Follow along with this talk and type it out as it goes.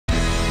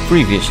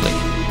Previously.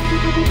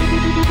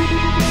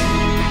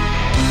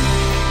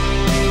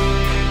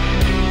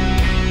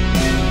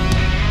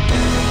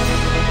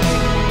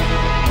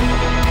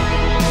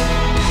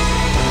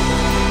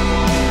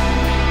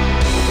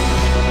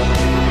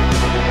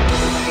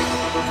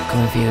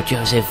 Coming for you,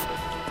 Joseph.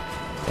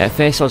 Yeah, at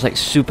first I was like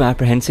super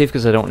apprehensive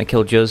because I don't want to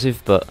kill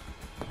Joseph, but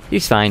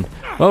he's fine.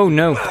 Oh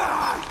no!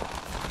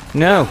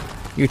 No!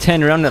 You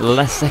turn around at the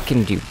last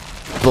second, you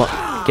butt.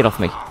 Get off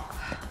me.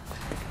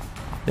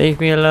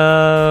 Leave me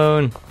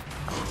alone!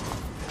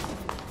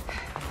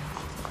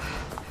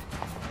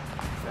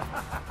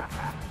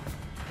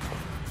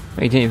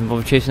 Oh, you didn't even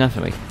bother chasing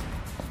after me.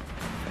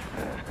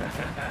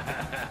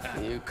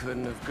 You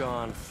couldn't have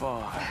gone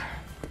far.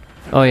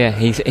 Oh yeah,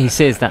 he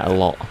says that a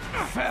lot.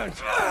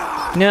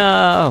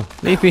 No!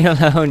 Leave me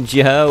alone,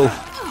 Joe!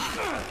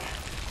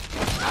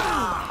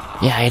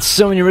 Yeah, I had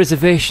so many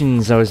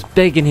reservations. I was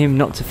begging him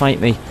not to fight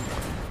me.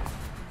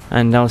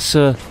 And I was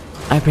so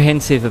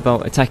apprehensive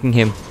about attacking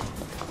him.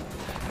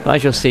 But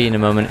as you'll see in a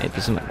moment, it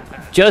doesn't matter.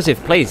 Joseph,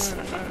 please!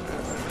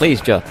 Please,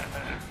 Joe.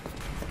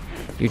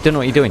 You've done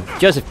what you're doing.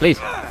 Joseph, please!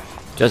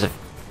 Joseph.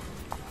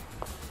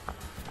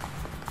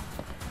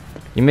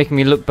 You're making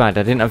me look bad.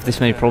 I didn't have this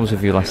many problems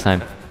with you last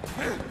time.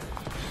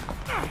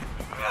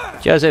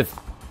 Joseph!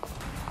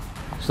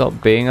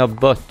 Stop being a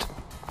butt.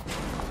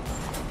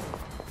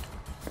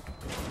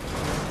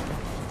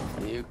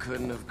 You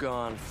couldn't have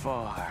gone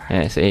far.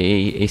 Yes,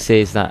 he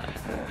says that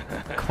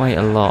quite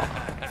a lot.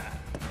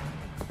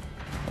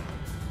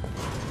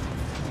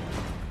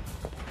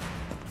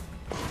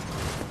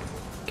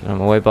 Get out of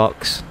my way,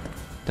 box.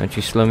 Don't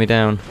you slow me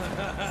down.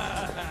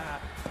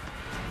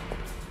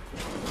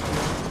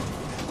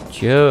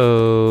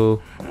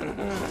 Joe!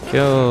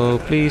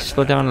 Joe, please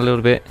slow down a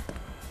little bit.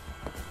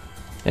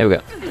 There we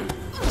go.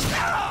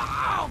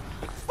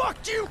 Fuck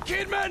you,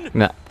 Kidman!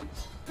 Nah.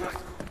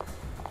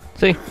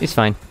 See, it's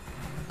fine.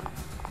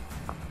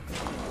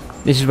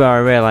 This is where I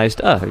realised,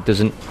 oh, it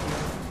doesn't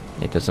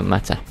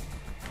matter.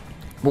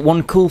 But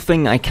one cool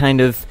thing I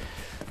kind of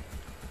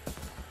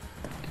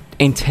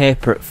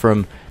interpret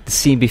from the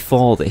scene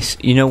before this,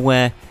 you know,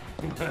 where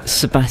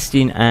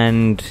Sebastian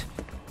and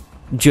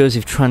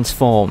Joseph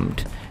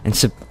transformed, and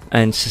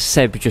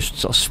Seb just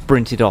sort of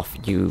sprinted off.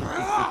 You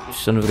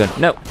son of a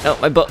gun! No, no,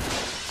 my butt,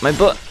 my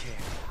butt.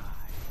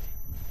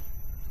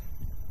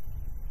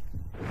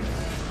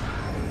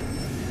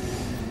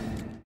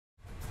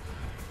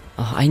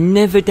 Oh, I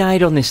never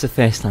died on this the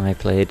first time I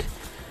played.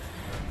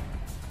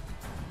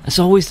 That's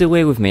always the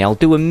way with me. I'll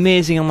do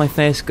amazing on my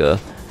first go,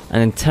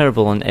 and then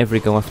terrible on every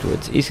go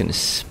afterwards. He's gonna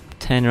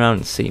turn around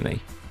and see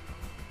me.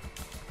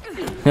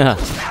 Ah,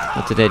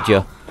 not today,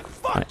 Joe.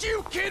 Right.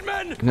 You,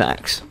 Kidman! Give me the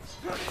axe.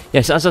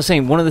 Yes, as I was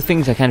saying, one of the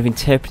things I kind of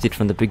interpreted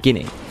from the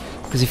beginning,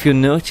 because if you'll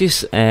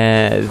notice,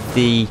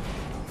 the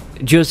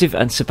Joseph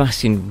and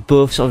Sebastian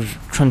both sort of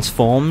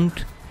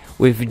transformed,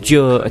 with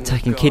Joe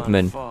attacking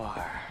Kidman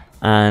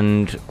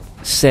and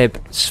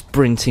Seb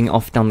sprinting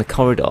off down the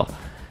corridor.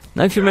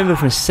 Now, if you remember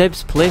from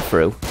Seb's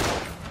playthrough,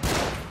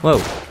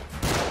 whoa.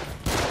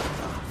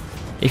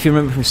 If you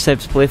remember from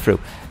Seb's playthrough,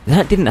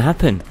 that didn't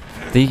happen.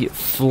 The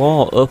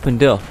floor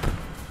opened up.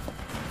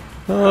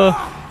 The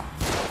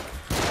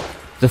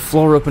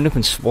floor opened up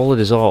and swallowed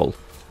us all.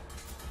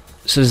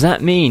 So does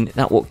that mean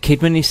that what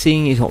Kidman is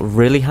seeing is what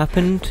really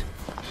happened?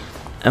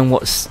 And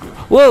what's...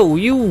 Whoa,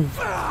 you...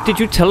 Did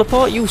you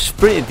teleport? You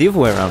sprinted the other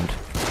way around.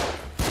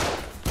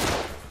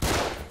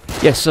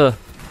 Yes, sir.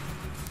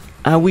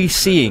 Are we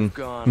seeing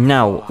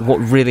now what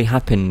really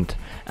happened?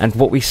 And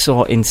what we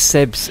saw in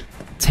Seb's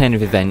turn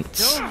of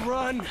events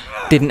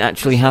didn't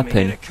actually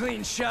happen.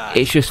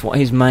 It's just what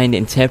his mind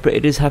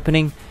interpreted as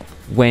happening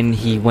when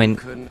he went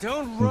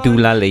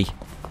doolally.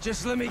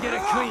 Just let me get a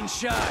clean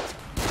shot.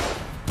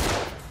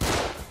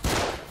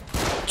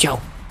 Joe,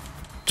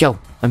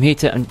 I'm here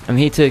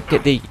to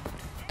get the...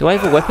 Do I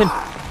have a weapon?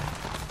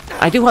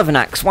 I do have an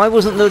axe. Why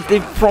wasn't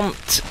the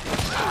prompt?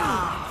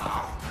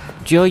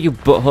 Joe, you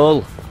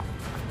butthole.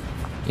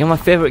 You're my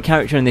favourite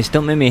character in this.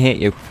 Don't make me hate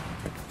you.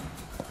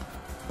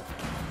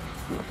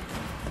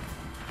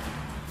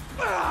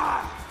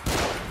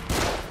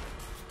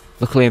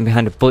 Luckily, I'm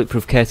behind a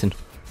bulletproof curtain.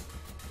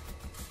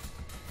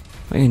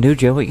 What are you gonna do,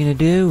 Joe? What are you gonna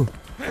do?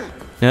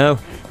 No.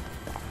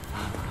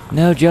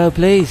 No, Joe,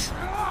 please.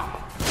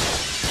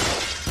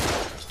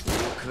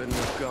 You couldn't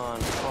have gone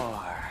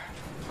far.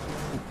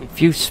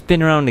 If you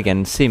spin around again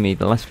and see me,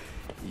 the less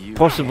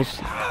possible...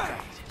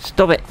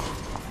 Stop it.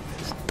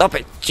 Stop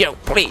it, Joe,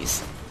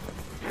 please.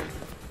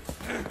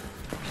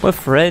 We're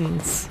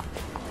friends.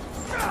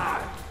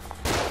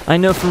 I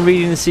know from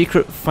reading the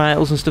secret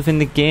files and stuff in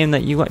the game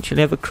that you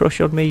actually have a crush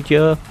on me,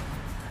 Joe.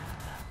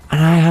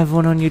 And I have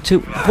one on you too.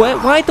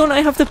 Why don't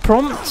I have the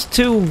prompt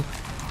to...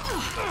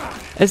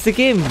 Has the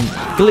game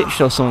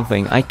glitched or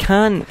something? I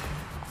can't...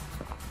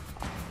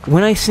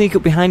 When I sneak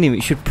up behind him,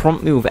 it should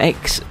prompt me with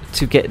X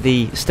to get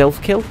the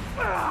stealth kill.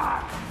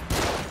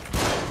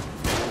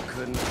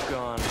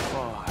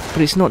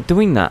 But it's not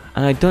doing that,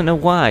 and I don't know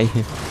why.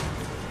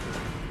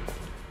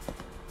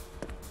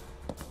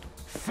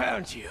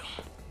 Found you.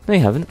 No,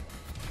 you haven't.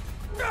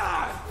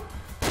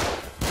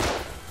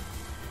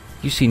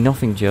 You see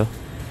nothing, Joe.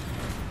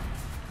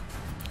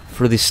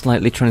 Through this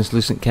slightly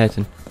translucent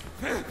curtain.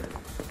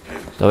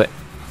 Stop it.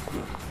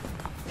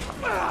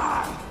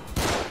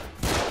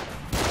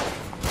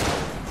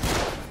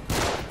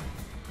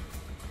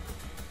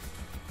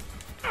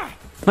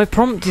 My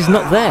prompt is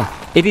not there.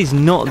 It is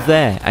not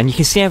there. And you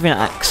can see I have an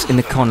axe in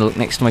the corner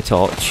next to my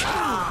torch.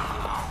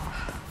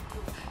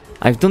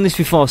 I've done this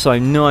before, so I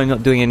know I'm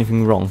not doing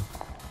anything wrong.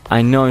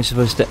 I know I'm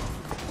supposed to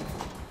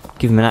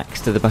give him an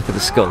axe to the back of the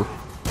skull.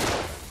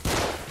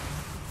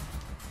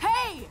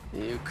 Hey!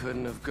 You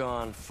couldn't have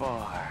gone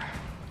far.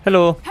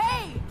 Hello.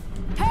 Hey!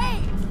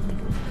 Hey!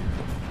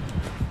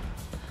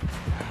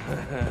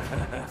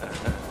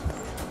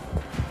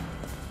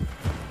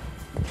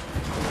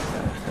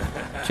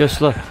 Joe,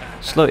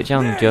 slow it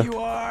down, There Joe. you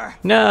are!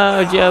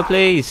 No, Joe,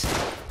 please.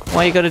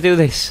 Why you gotta do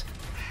this?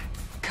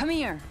 Come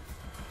here.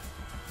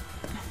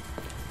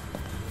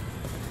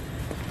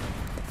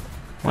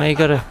 Why you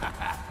gotta...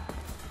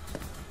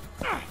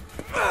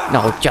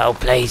 No, Joe,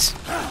 please.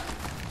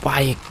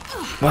 Why,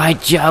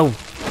 Joe?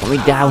 Put me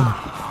down.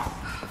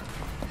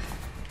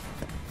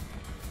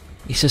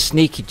 You're so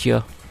sneaky,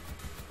 Joe.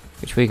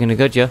 Which way are you gonna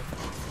go, Joe?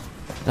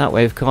 That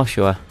way, of course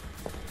you are.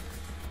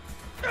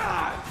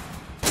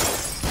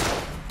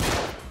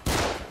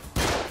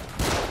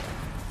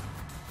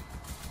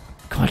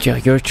 Come on, Joe,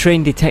 you're a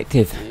trained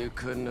detective. You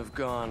couldn't have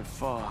gone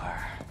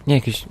far. Yeah,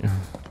 because...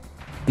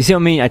 You see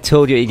what I mean? I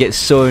told you it gets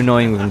so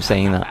annoying with him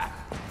saying that.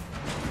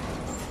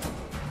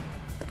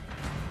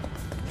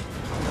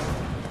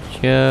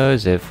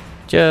 Joseph.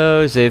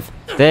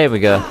 There we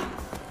go.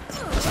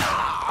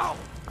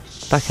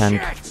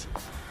 Backhand.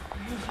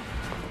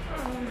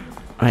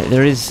 Right,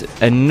 there is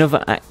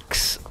another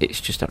axe. It's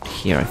just out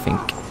here, I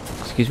think.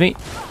 Excuse me.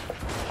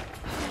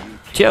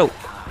 Joe!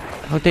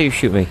 How dare you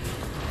shoot me?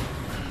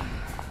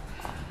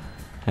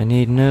 I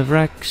need another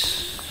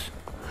axe.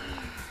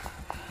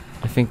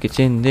 I think it's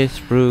in this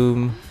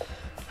room.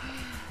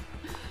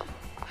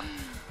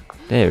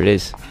 There it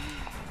is.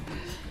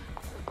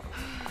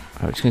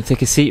 I'm just going to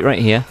take a seat right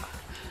here.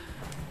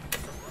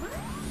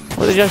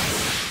 What did I just...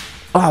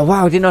 Oh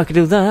wow, I didn't know I could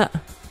do that.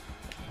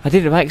 I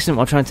did it by accident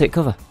while trying to take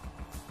cover.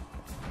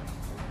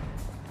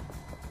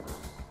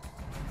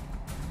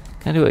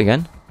 Can I do it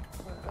again?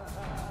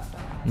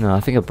 No, I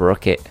think I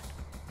broke it.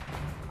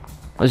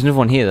 Oh, there's another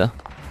one here though.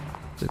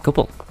 There's a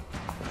couple.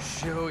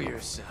 Show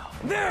yourself.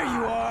 There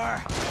you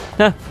are!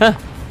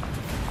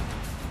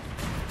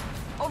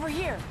 Over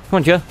here. Come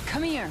on, Joe.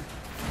 Come here.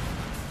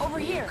 Over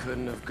here.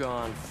 Couldn't have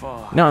gone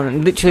far. No,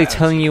 I'm literally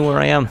telling you where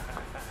I am.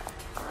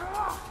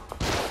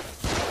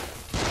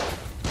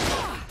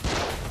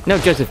 No,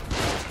 Joseph.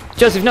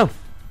 Joseph, no!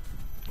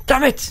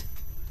 Damn it!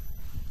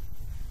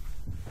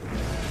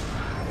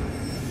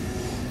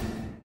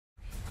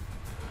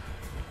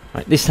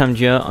 Right, this time,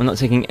 Joe, I'm not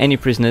taking any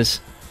prisoners.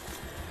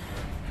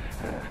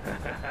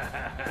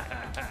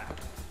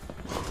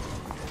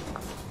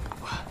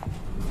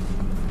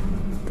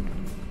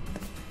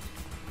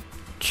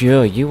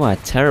 Joe, you are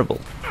terrible.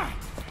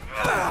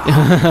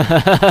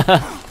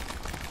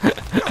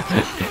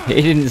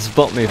 He didn't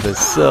spot me for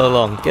so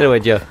long. Get away,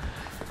 Joe.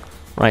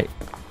 Right.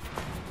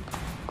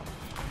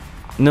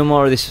 No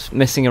more of this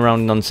messing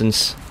around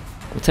nonsense.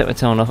 I'll take my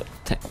torn off.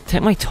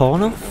 Take my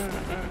torn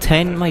off?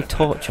 Turn my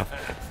torch off.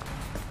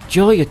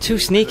 Joe, you're too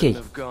sneaky.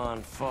 Couldn't have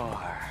gone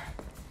far.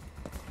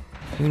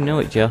 You know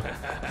it, Joe.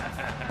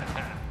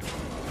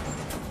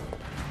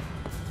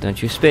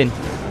 Don't you spin.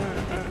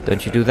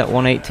 Don't you do that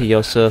 180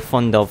 you're so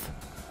fond of.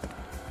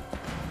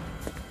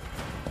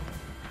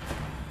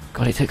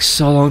 God, it takes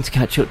so long to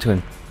catch up to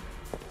him.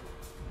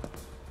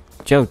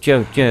 Joe.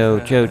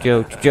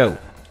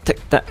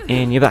 Take that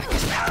in your back.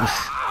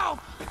 Ow!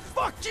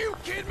 Fuck you,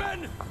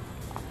 Kidman!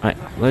 Right,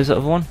 where's that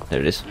other one? There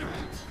it is.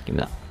 Give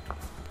me that.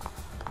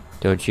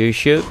 Don't you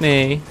shoot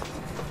me.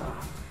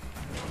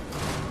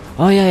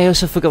 Oh yeah, I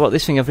also forgot about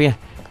this thing over here.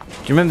 Do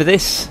you remember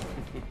this?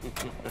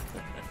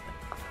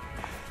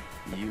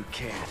 You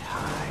can't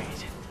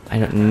hide. I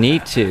don't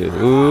need to.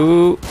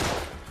 Ooh.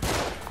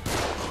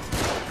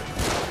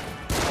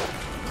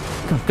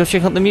 Go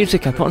check out the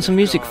music. I put on some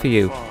music for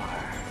you.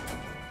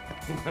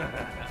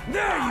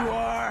 There you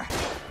are!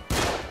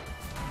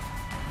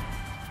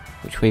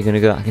 Which way are you gonna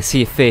go? I can see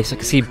your face. I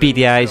can see your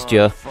beady eyes,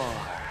 Joe.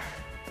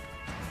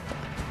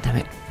 Damn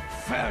it.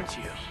 Found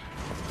you.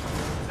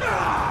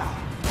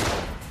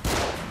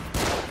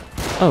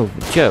 Oh,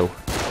 Joe.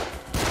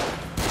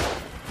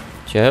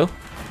 Joe?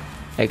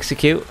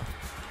 Execute.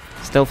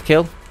 Stealth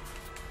kill.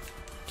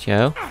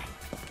 Joe?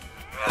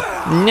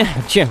 No,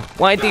 Joe,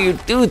 why do you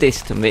do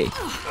this to me?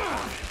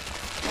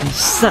 You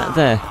sat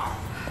there,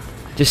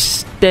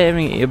 just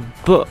staring at your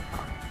butt.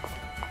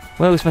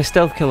 Where was my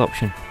stealth kill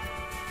option?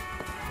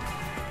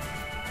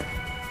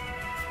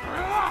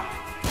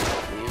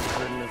 You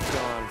couldn't have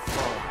gone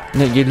far.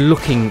 No, you're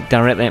looking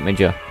directly at me,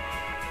 Joe.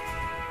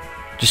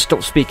 Just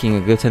stop speaking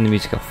and go turn the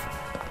music off.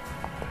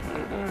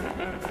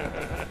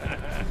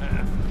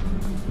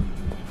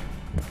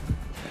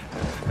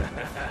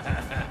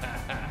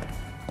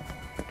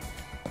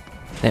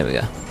 There we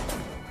go.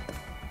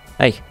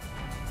 Hey.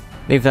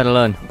 Leave that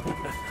alone.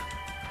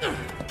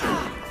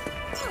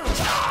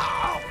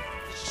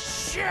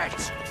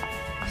 Shit!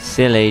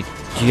 Silly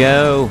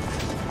Joe.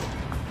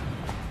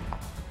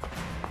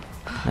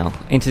 Now,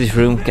 into this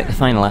room, get the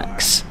final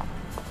axe.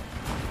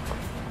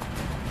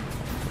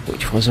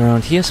 Which was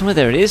around here somewhere.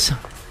 There it is.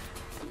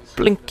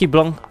 Blinky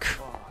blonk.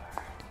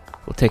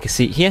 We'll take a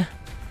seat here.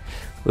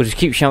 We'll just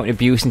keep shouting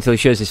abuse until he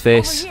shows his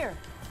face. Over here.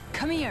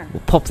 Come here.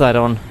 We'll pop that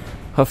on.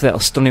 Hopefully that'll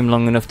stun him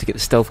long enough to get the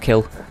stealth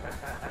kill.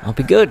 I'll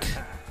be good.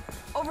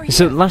 Over here.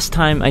 So last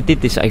time I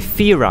did this, I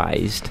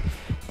theorised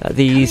that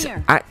these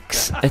here.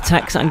 axe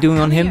attacks I'm doing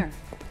on Come him, here.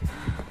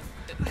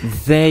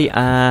 they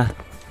are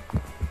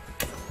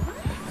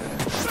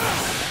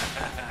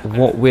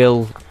what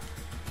will...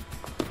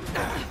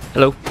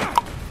 Hello.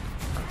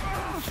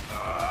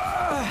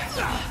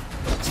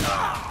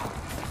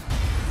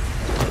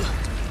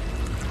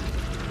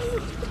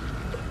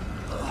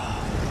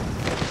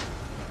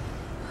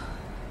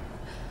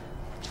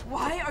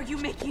 Why are you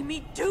making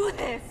me do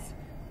this?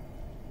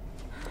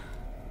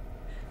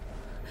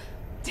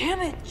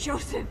 Damn it,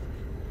 Joseph.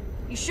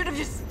 You should have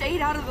just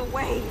stayed out of the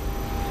way.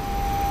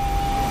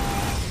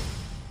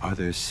 Are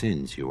there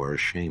sins you are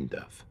ashamed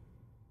of?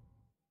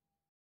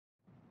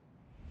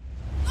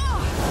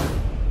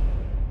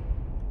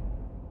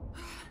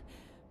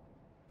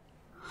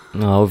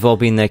 Oh, we've all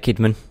been there,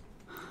 Kidman.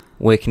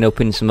 Waking up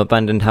in some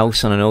abandoned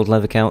house on an old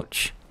leather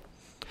couch.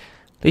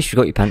 At least you've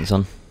got your pants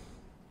on.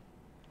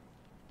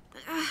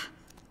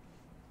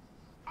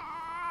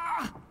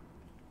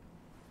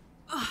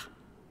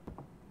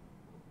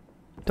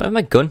 Do I have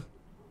my gun?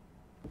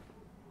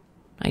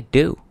 I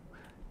do.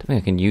 Don't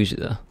think I can use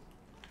it though.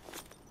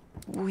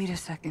 Wait a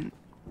second.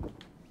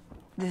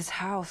 This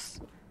house.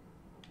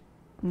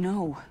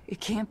 No,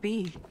 it can't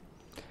be.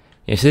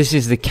 Yeah, so this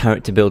is the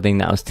character building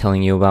that I was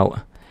telling you about.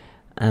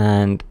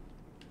 And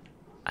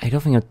I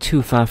don't think I'm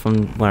too far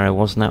from where I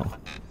was now.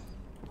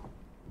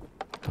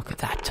 Look at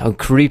that. How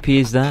creepy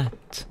is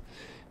that?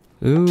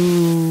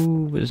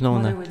 Ooh, but there's no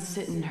one Mother there. would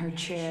sit in her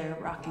chair,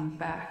 rocking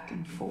back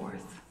and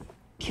forth,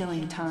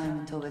 killing time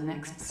until the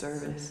next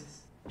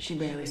service. She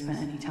barely spent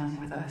any time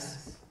with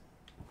us.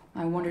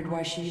 I wondered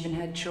why she even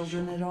had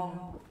children at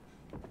all.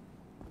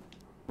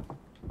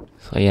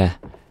 So yeah.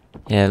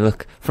 Yeah,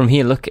 look. From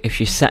here, look. If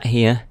she sat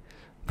here,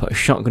 put a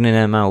shotgun in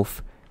her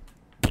mouth.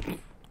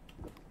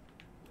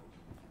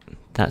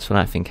 That's what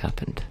I think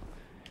happened.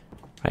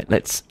 Right,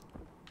 let's...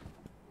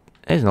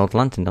 There's an old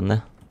lantern down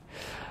there.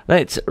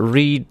 Let's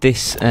read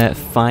this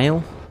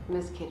file.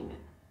 Miss Kidman,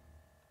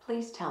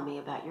 please tell me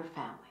about your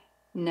family.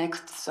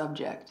 Next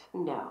subject.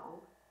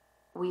 No.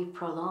 We've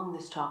prolonged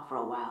this talk for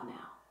a while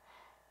now.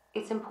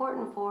 It's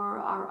important for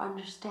our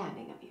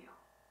understanding of you.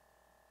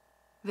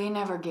 They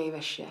never gave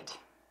a shit.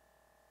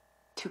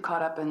 Too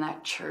caught up in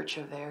that church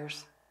of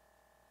theirs.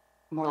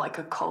 More like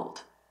a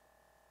cult.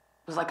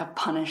 It was like a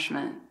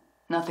punishment.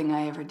 Nothing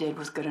I ever did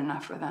was good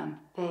enough for them.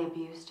 They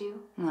abused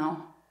you?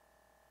 No.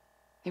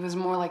 It was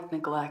more like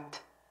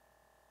neglect.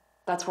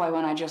 That's why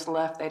when I just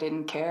left, they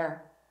didn't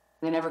care.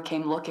 They never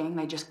came looking,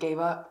 they just gave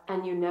up.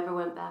 And you never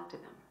went back to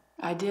them?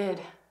 I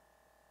did.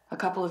 A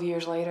couple of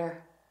years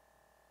later,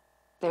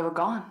 they were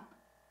gone.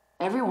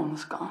 Everyone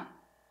was gone.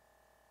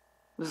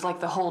 It was like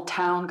the whole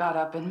town got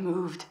up and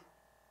moved.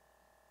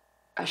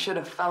 I should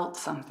have felt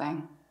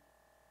something,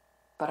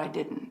 but I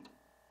didn't.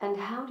 And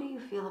how do you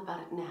feel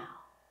about it now?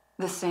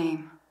 The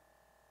same.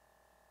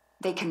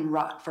 They can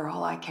rot for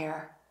all I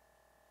care.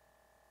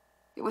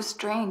 It was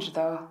strange,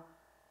 though.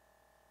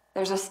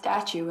 There's a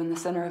statue in the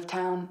center of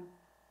town,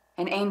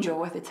 an angel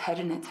with its head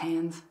in its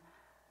hands.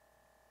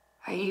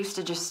 I used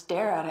to just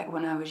stare at it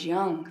when I was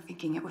young,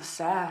 thinking it was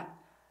sad.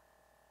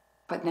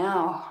 But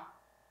now,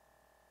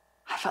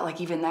 I felt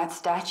like even that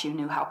statue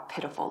knew how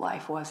pitiful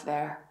life was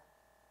there.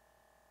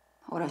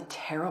 What a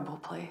terrible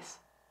place.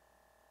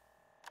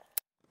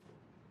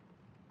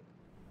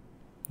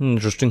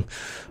 Interesting.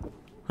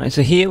 Right,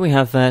 so here we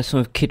have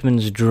some of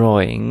Kidman's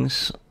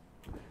drawings.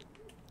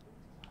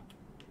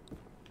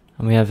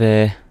 And we have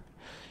a...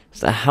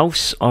 Is that a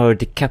house or a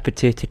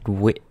decapitated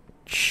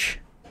witch?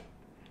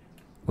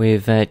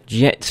 With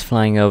jets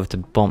flying over to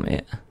bomb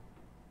it.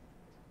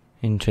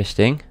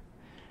 Interesting.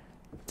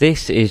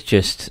 This is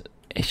just...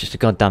 It's just a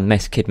goddamn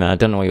mess, Kidman. I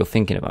don't know what you're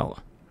thinking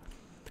about.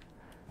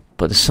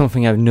 But there's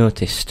something I've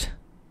noticed.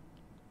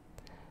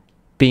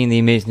 Being the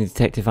amazing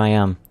detective I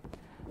am.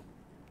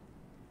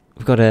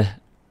 We've got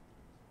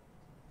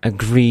a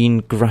green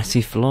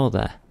grassy floor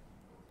there.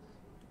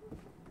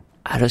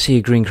 I don't see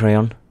a green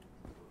crayon.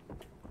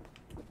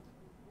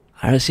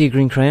 I don't see a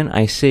green crayon.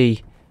 I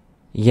see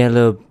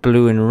yellow,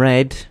 blue and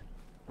red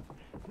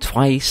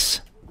twice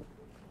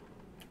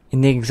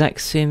in the exact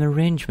same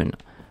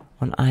arrangement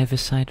on either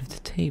side of the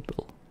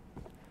table.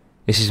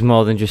 This is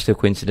more than just a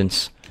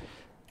coincidence.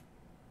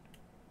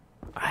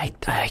 I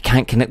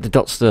can't connect the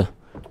dots though.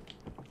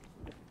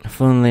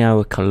 If only I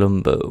were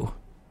Columbo.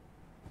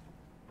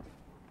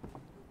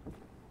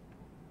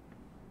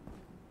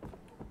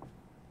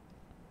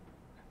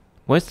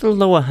 Where's the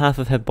lower half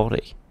of her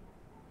body?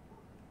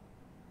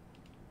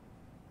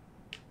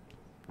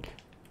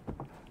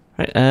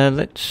 Right,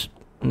 let's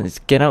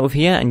get out of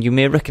here, and you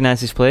may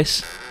recognise this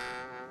place.